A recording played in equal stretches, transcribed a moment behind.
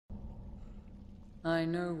I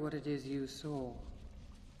know what it is you saw.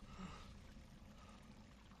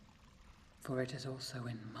 For it is also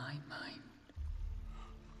in my mind.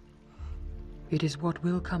 It is what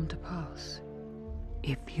will come to pass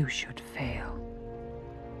if you should fail.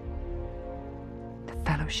 The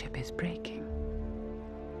Fellowship is breaking.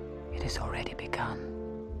 It has already begun.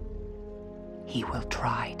 He will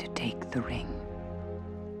try to take the ring.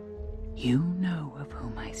 You know of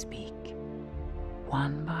whom I speak.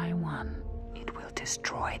 One by one, it will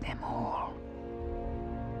destroy them all.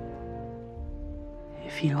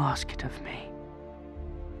 If you ask it of me,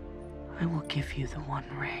 I will give you the One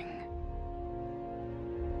Ring.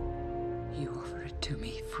 You offer it to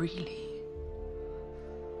me freely.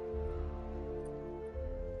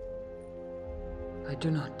 I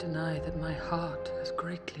do not deny that my heart has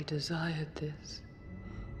greatly desired this.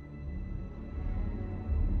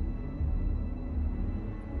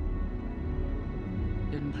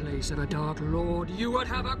 In place of a Dark Lord, you would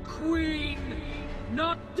have a queen!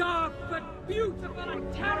 Not dark, but beautiful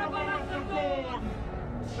and terrible as the dawn!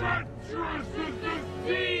 Treacherous as the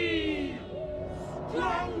sea!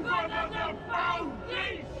 Stronger than the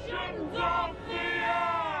foundations of the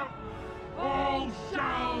earth! All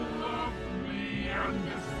shall love me and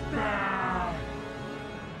despair!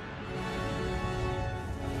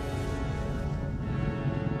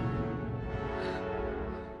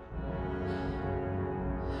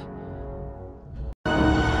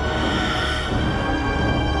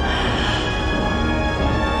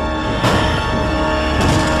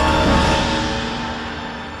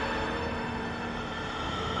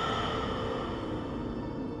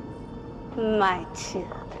 My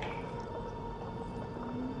children.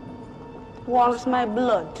 Warms my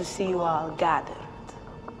blood to see you all gathered,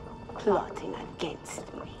 plotting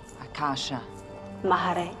against me. Akasha.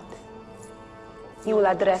 Maharet, you will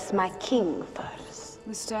address my king first.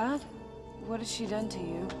 Lestat, what has she done to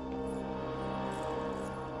you?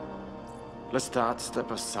 Lestat,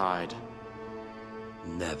 step aside.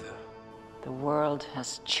 Never. The world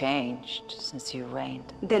has changed since you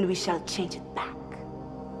reigned. Then we shall change it back.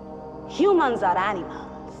 Humans are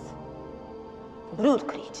animals, brute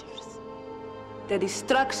creatures. Their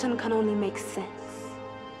destruction can only make sense.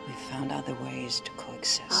 We found other ways to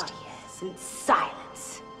coexist. Oh yes, in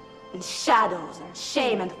silence, in shadows and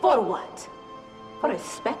shame, and for what? For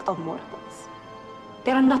respect of mortals.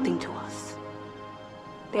 They are nothing to us.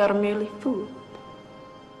 They are merely food.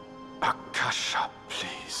 Akasha,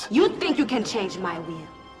 please. You think you can change my will?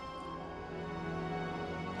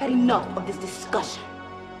 Had enough of this discussion.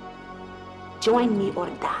 Join me or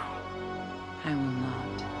die. I will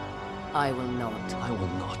not. I will not. I will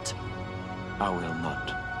not. I will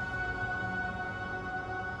not.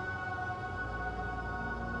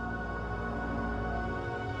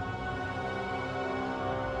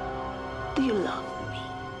 Do you love me?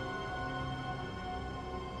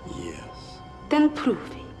 Yes. Then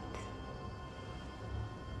prove it.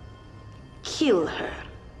 Kill her.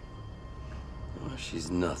 Oh,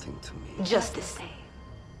 she's nothing to me. Just the same.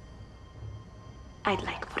 I'd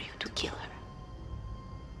like for you to kill her.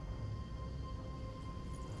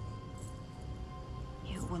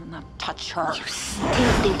 You will not touch her. You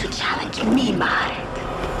still think to challenge me, Maharet?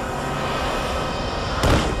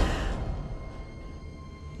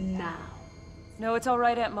 Now. No, it's all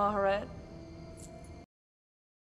right, Aunt Maharet.